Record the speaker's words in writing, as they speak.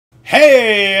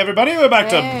Hey everybody, we're back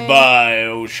to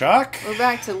BioShock. We're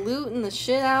back to looting the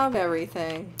shit out of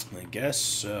everything. I guess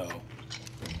so.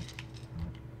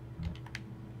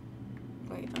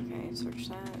 Wait, okay, search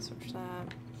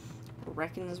that. We're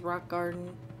wrecking this rock garden.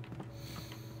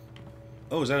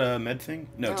 Oh, is that a med thing?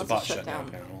 No, it's a bot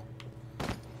shutdown panel.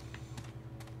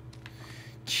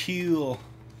 Cool.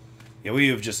 Yeah, we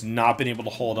have just not been able to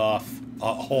hold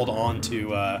on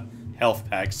to health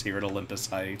packs here at Olympus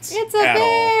Heights. It's a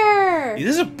bear! It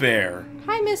is a bear.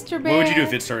 Hi, Mr. Bear. What would you do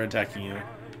if it started attacking you?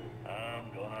 I'm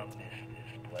gonna miss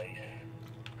this place.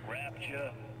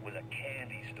 Rapture was a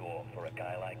candy store for a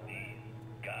guy like me.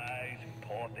 Guys who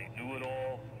thought they knew it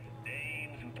all,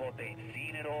 dames who thought they'd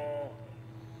seen it all.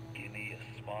 Give me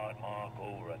a smart mark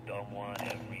over a dumb one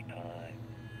every time.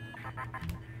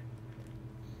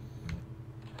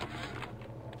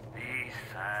 These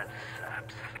sad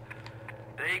saps.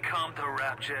 They come to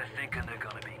Rapture thinking they're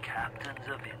gonna be captains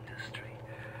of industry.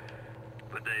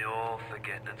 But they all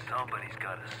forget that somebody's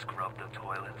gotta scrub the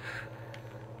toilets.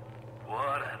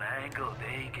 What an angle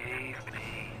they gave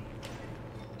me.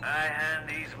 I hand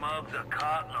these mugs a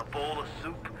cot and a bowl of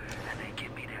soup, and they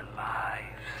give me their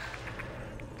lives.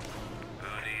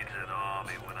 Who needs an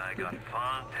army when I got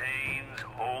Fontaine's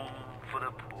Home for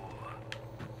the Poor?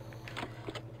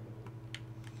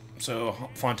 So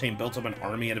Fontaine built up an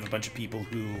army out of a bunch of people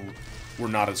who were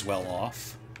not as well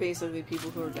off. Basically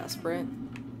people who are desperate.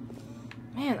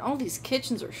 Man, all these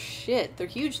kitchens are shit. They're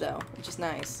huge though, which is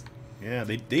nice. Yeah,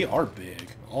 they are big.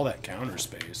 All that counter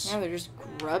space. Yeah, they're just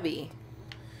grubby.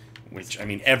 Which, I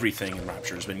mean, everything in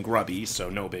Rapture has been grubby, so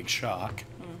no big shock.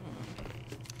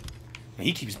 And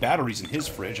he keeps batteries in his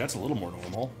fridge. That's a little more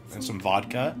normal. And some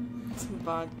vodka. Some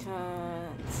vodka.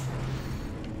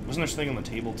 Wasn't there something on the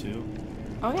table, too?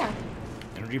 Oh, yeah.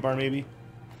 Energy bar, maybe?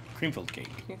 Cream-filled cake.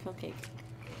 Cream-filled cake.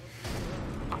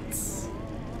 Pots.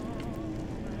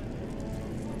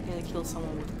 Gonna kill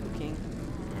someone with cooking.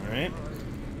 Alright.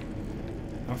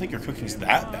 I don't think your cooking's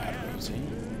that bad, Rosie.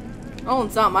 Oh,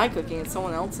 it's not my cooking, it's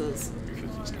someone else's. Your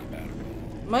cooking's not bad at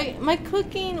all. My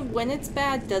cooking, when it's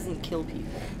bad, doesn't kill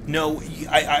people. No,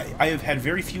 I have had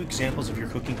very few examples of your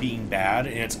cooking being bad,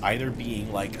 and it's either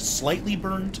being, like, slightly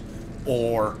burnt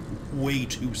or way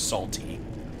too salty.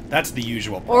 That's the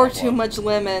usual problem. Or too much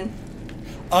lemon.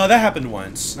 That happened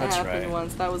once. That's that right. happened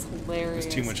once. That was hilarious. It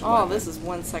was too much Oh, lemon. this is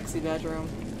one sexy bedroom.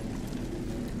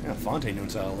 Yeah, Fontaine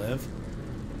knows how to live.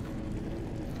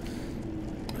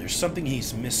 There's something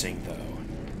he's missing,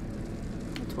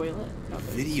 though. A toilet. No,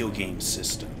 Video game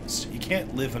systems. You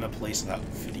can't live in a place without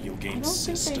video game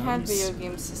systems. I don't think they had video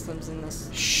game systems in this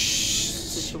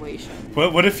situation.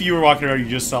 What if you were walking around and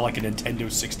you just saw like a Nintendo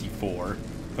 64?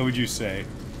 What would you say?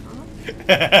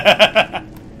 That's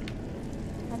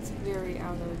very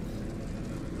out of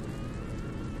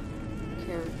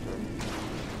character.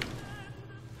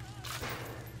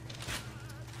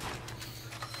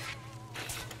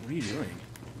 What are you doing?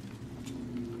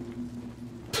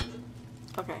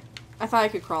 Okay. I thought I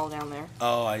could crawl down there.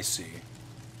 Oh, I see.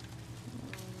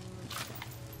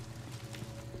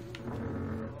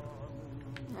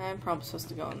 I'm probably supposed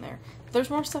to go in there. There's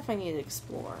more stuff I need to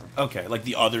explore. Okay, like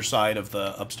the other side of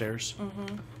the upstairs?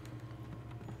 Mm-hmm.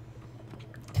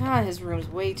 God, his room's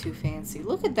way too fancy.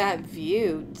 Look at that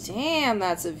view. Damn,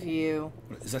 that's a view.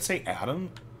 Does that say Adam?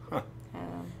 Huh.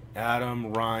 Adam.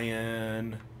 Adam,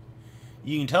 Ryan...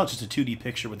 You can tell it's just a 2D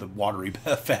picture with a watery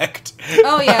effect.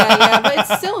 Oh, yeah, but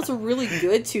it's a really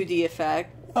good 2D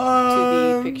effect.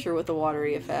 2D picture with a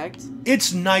watery effect.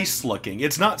 It's nice looking.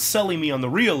 It's not selling me on the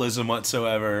realism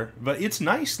whatsoever, but it's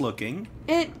nice looking.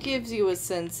 It gives you a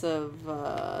sense of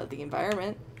the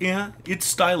environment. Yeah, it's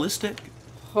stylistic.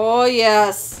 Oh,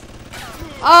 yes.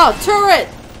 Oh, turret!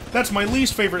 That's my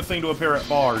least favorite thing to appear at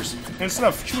bars. Instead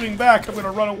of shooting back, I'm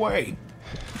gonna run away.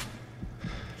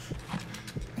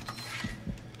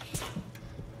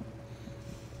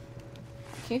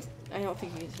 I don't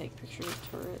think you can take pictures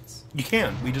of turrets. You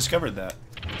can. We discovered that.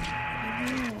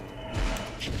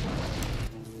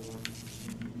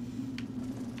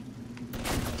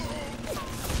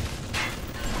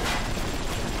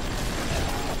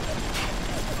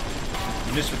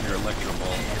 You miss with your electro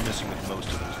ball. You're missing with most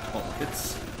of those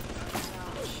bullets.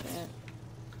 Oh, shit.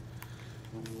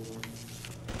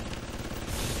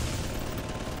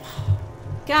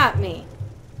 Got me.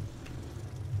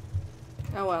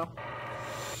 Oh, well.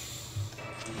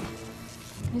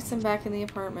 At least I'm back in the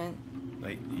apartment.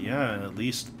 Like, yeah, at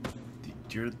least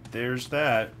there's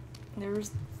that. There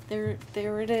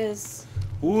it is.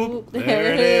 Whoop, There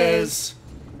there it it is.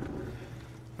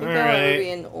 I think that would be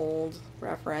an old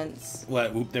reference.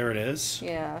 What? Whoop! There it is.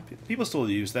 Yeah. People still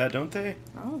use that, don't they?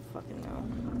 I don't fucking know.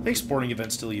 I think sporting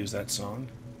events still use that song.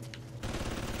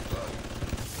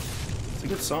 It's a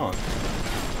good song.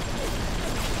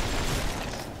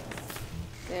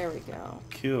 There we go.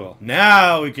 Cool.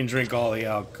 Now we can drink all the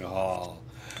alcohol.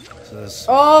 So this...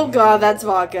 Oh god, that's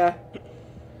vodka.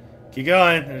 Keep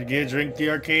going. Drink the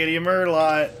Arcadia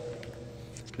Merlot.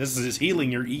 This is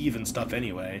healing your Eve and stuff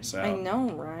anyway, so... I know,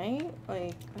 right?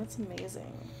 Like, that's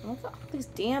amazing. Look at all these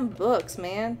damn books,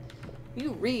 man.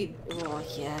 You read. Oh,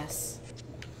 yes.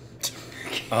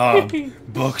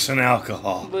 Books and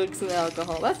alcohol. Books and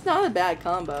alcohol. That's not a bad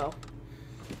combo.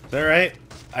 Is that right?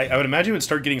 I would imagine it would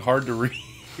start getting hard to read.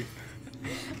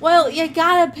 Well, you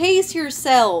gotta pace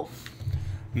yourself.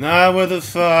 Not with the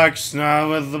fox, not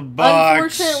with the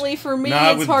box. Unfortunately for me,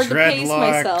 it's hard to pace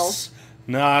myself.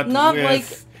 Not with... like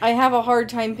I have a hard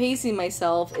time pacing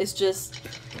myself. It's just...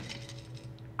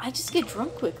 I just get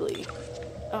drunk quickly.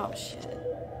 Oh, shit.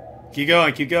 Keep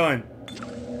going, keep going.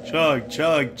 Chug,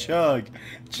 chug, chug.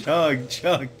 Chug,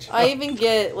 chug, chug. I even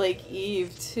get, like,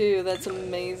 Eve, too. That's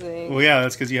amazing. Well, yeah,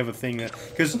 that's because you have a thing that...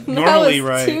 Because normally, that was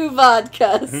right... 2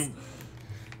 vodkas.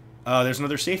 There's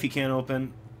another safe you can't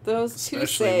open. Those 2 safes.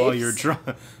 Especially while you're drunk.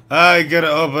 I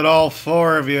gotta open all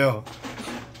 4 of you.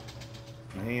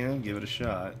 Man, give it a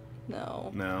shot.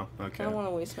 No. No? Okay. I don't want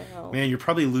to waste my health. Man, you're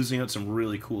probably losing out some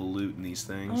really cool loot in these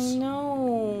things. I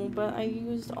know, but I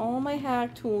used all my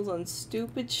hack tools on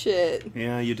stupid shit.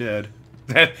 Yeah, you did.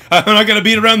 I'm not gonna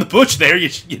beat around the bush there, you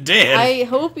did. I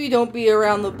hope you don't beat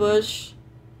around the bush.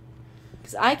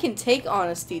 Because I can take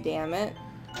honesty, damn it.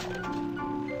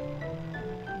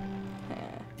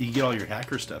 You can get all your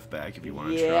hacker stuff back if you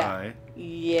want to try.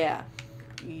 Yeah.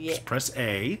 Just press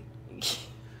A.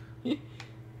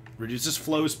 Reduces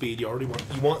flow speed. You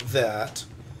want that.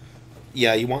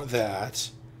 Yeah, you want that.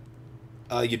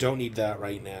 You don't need that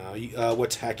right now.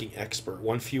 What's hacking expert?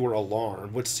 1 fewer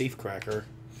alarm. What's safecracker?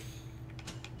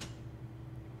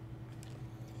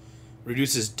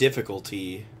 Reduces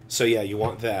difficulty. So yeah, you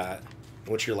want that.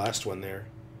 What's your last one there?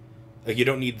 You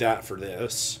don't need that for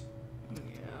this. Yeah.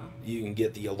 You can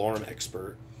get the alarm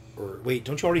expert. Or wait,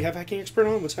 don't you already have hacking expert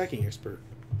on? What's hacking expert?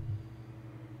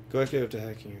 Go back up to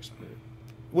hacking expert.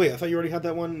 Wait, I thought you already had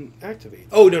that one activated.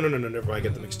 Oh, no, never mind, I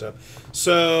get them mixed up.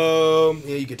 So,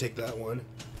 yeah, you could take that one.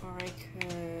 Or I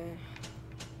could...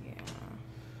 Yeah.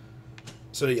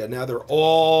 So, yeah, now they're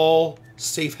all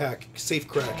safe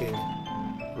cracking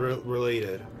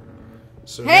related.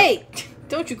 So hey!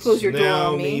 Don't you close your door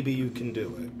now on me. Maybe you can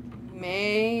do it.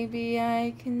 Maybe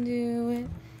I can do it.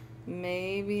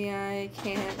 Maybe I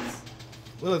can't.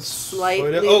 Well, let's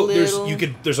Slightly find out. Oh, little.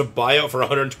 there's a buyout for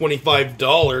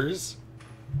 $125.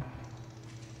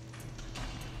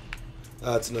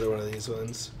 It's another one of these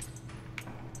ones.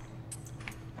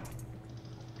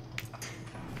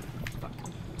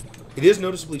 It is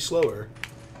noticeably slower.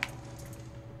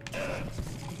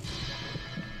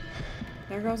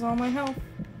 There goes all my health.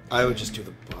 I would just do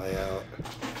the buyout.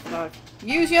 Fuck.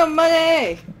 Use your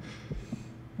money!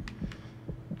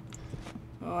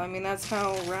 Well, I mean, that's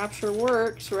how Rapture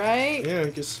works, right? Yeah, I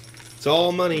guess it's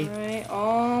all money. Right,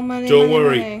 all money. Don't money,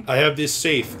 worry, money. I have this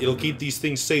safe. It'll keep these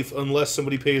things safe unless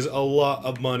somebody pays a lot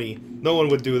of money. No one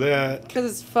would do that.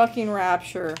 Because it's fucking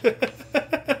Rapture.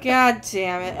 God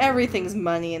damn it. Everything's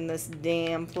money in this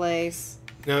damn place.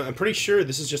 Now, I'm pretty sure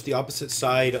this is just the opposite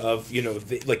side of, you know,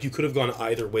 like you could have gone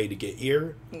either way to get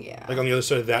here. Yeah. Like on the other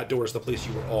side of that door is the place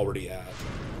you were already at.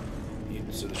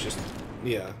 So there's just,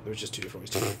 yeah, there's just 2 different ways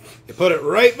to you put it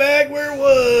right back where it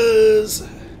was.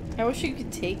 I wish you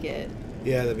could take it.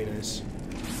 Yeah, that'd be nice.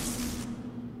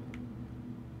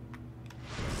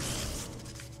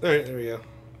 Alright, there we go.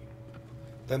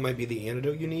 That might be the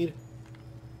antidote you need.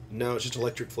 No, it's just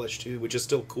electric flesh too, which is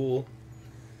still cool.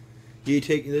 You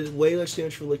take way less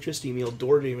damage for electricity, you deal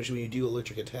door damage when you do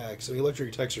electric attacks. I mean, electric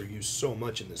attacks are used so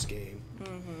much in this game.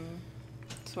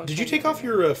 Mm-hmm. Did you take off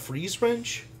your freeze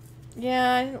wrench?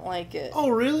 Yeah, I didn't like it. Oh,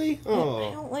 really? Oh.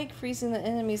 I don't like freezing the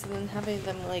enemies and then having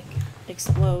them, like,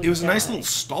 explode. It was a nice little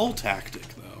stall tactic,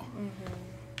 though. Mm-hmm.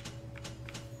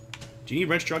 Do you need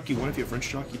wrench jockey 1 if you have wrench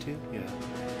jockey 2? Yeah.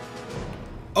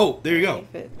 Oh, there you go.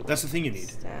 That's the thing you need.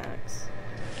 Stacks.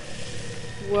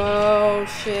 Whoa,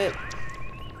 shit.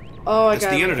 Oh, I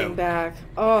got everything back.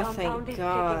 Oh, thank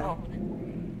God.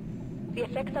 The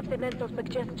effects of the mental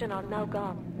suggestion are now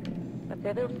gone, but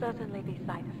there will certainly be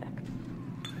side effects.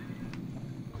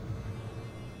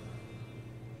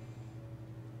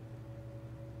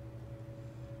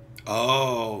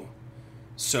 Oh.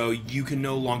 So you can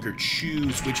no longer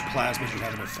choose which plasma should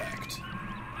have an effect.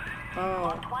 Oh.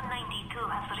 Port 192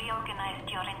 has reorganized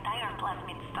your entire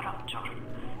plasmid structure.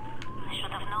 I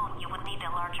should have known you would need a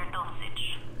larger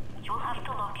dosage. You'll have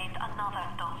to locate another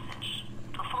dosage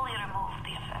to fully remove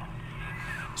the effect.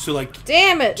 So, like,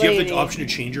 Damn it, do you have lady. the option to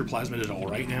change your plasmid at all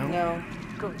right now? No.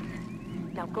 Good.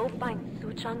 Now go find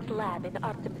Su Chang's lab in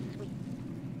Artemis Suite.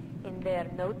 In there,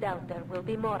 no doubt there will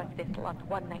be more of this lot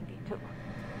 192.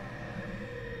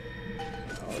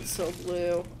 Oh, it's so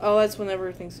blue. Oh, that's when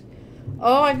everything's...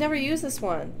 Oh, I've never used this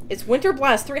one. It's Winter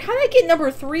Blast 3. How did I get number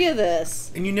 3 of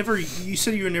this? And you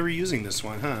said you were never using this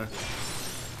one, huh?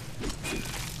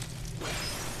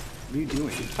 What are you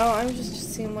doing? Oh, I'm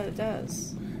just seeing what it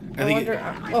does. I think wonder...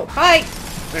 Oh, hi!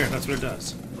 There, that's what it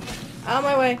does. Out of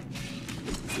my way.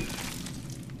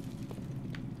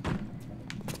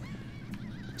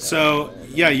 So,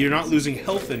 yeah, you're not losing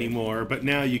health anymore, but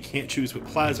now you can't choose what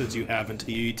plasmids you have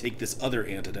until you take this other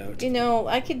antidote. You know,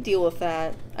 I could deal with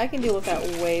that. I can deal with that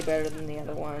way better than the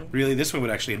other one. Really, this one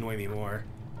would actually annoy me more.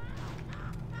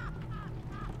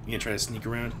 You gonna try to sneak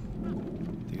around?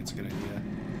 I think it's a good idea.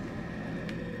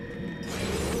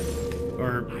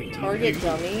 Or Target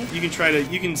dummy. You can try to.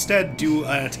 You can instead do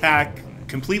an attack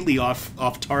completely off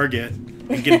target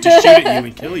and get it to shoot at you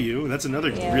and kill you. That's another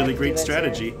Yeah, really I great do that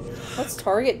strategy. too. What's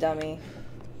target dummy?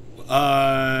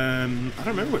 I don't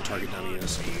remember what target dummy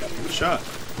is. Chug.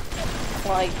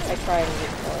 Well, I tried to get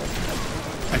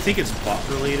close. I think it's bot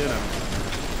related.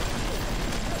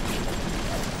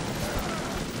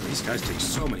 These guys take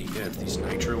so many hits. These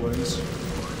nitro ones.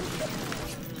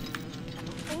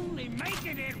 Only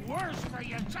making it worse for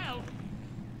yourself.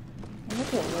 I'm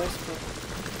making it worse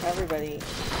for everybody.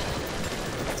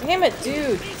 Damn it,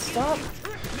 dude! Stop!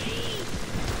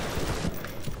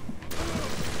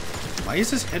 Why is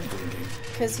his head bleeding?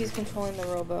 Because he's controlling the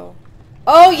robo.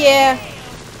 Oh yeah!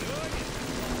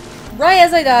 Right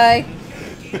as I die.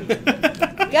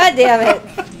 God damn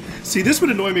it! See, this would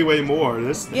annoy me way more.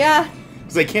 Yeah.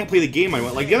 Because I can't play the game I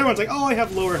want. Like, the other one's like, oh, I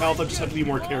have lower health, I just have to be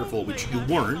more careful, which you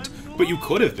weren't, but you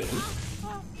could have been.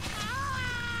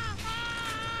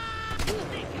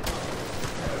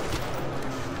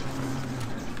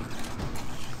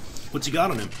 What's he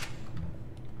got on him?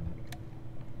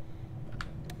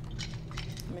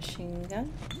 Machine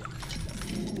gun.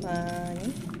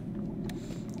 Money.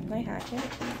 Can I hack it?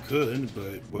 Could,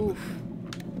 but... What Oof.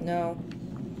 No.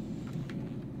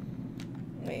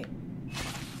 Wait.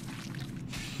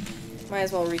 Might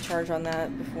as well recharge on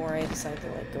that before I decide to,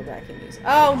 like, go back and use it.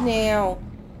 Oh, now!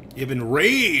 You have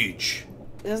Enrage!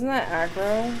 Isn't that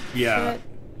aggro? Yeah. Shit?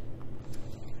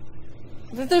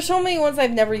 But there's so many ones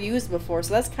I've never used before,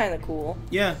 so that's kind of cool.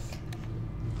 Yeah.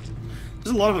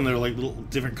 There's a lot of them that are like little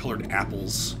different colored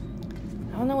apples.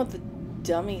 I don't know what the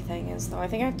dummy thing is, though. I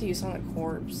think I have to use on a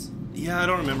corpse. Yeah, I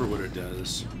don't remember what it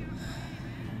does.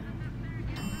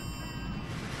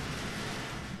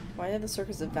 Why did the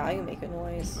Circus of Value make a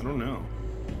noise? I don't know.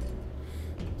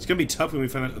 It's gonna be tough when we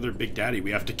find that other Big Daddy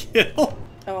we have to kill.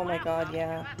 Oh my god,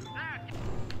 yeah.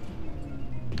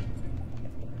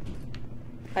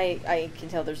 I can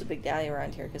tell there's a Big Daddy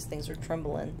around here because things are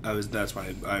trembling. That's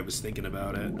why I was thinking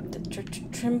about it.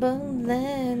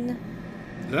 Trembling.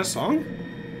 Is that a song?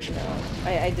 No,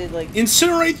 I did like...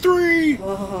 Incinerate 3!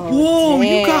 Oh, whoa,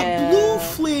 you got damn. blue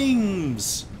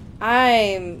flames!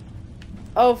 I'm...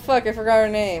 Oh fuck, I forgot her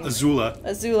name. Azula.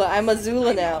 Azula. I'm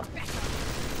Azula now.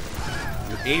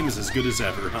 Your aim is as good as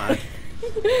ever, huh?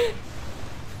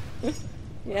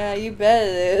 Yeah, you bet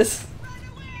it is.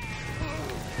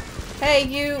 Hey,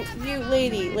 you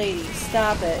lady,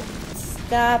 stop it.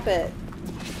 Stop it.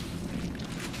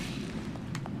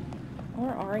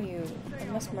 Where are you? I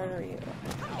must murder you.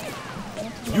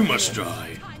 You must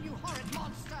die.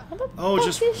 How the Oh, fuck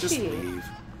just is she? leave.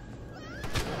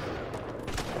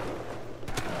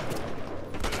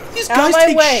 These Out guys of my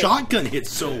take way. shotgun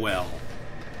hits so well.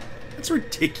 That's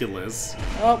ridiculous.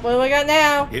 Oh, what do I got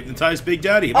now? Hypnotize Big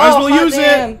Daddy. Might as well hot use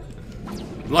damn. it.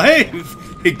 Well, hey, if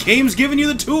the game's giving you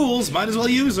the tools. Might as well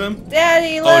use them.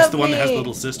 Daddy, Oh, love it's the one that has me. the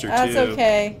little sister That's too.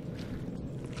 okay.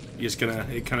 You're just gonna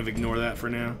kind of ignore that for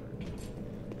now.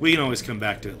 We can always come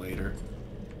back to it later.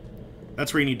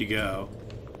 That's where you need to go.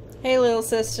 Hey, little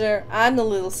sister. I'm the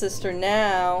little sister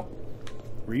now.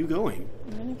 Where are you going?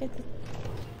 I'm gonna get the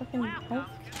fucking health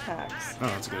packs Oh,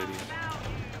 that's a good idea.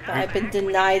 that I've been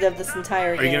denied of this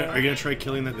entire Are you game. gonna try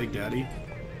killing that Big Daddy?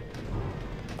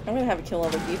 I'm gonna have it kill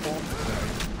other people.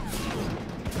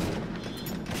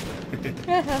 Did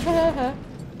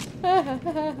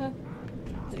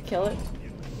it kill it?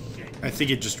 I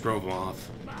think it just drove him off.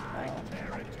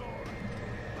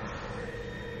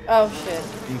 Oh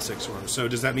shit. Insect swarm. So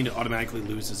does that mean it automatically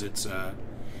loses its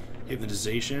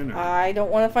hypnotization? Or? I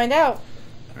don't want to find out.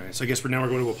 Alright, so I guess now we're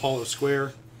going to Apollo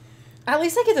Square. At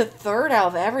least I get the third out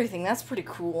of everything. That's pretty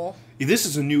cool. If this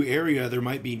is a new area, there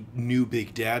might be new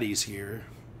Big Daddies here.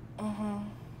 Uh-huh.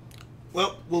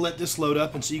 Well, we'll let this load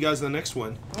up and see you guys in the next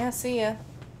one. Yeah, see ya.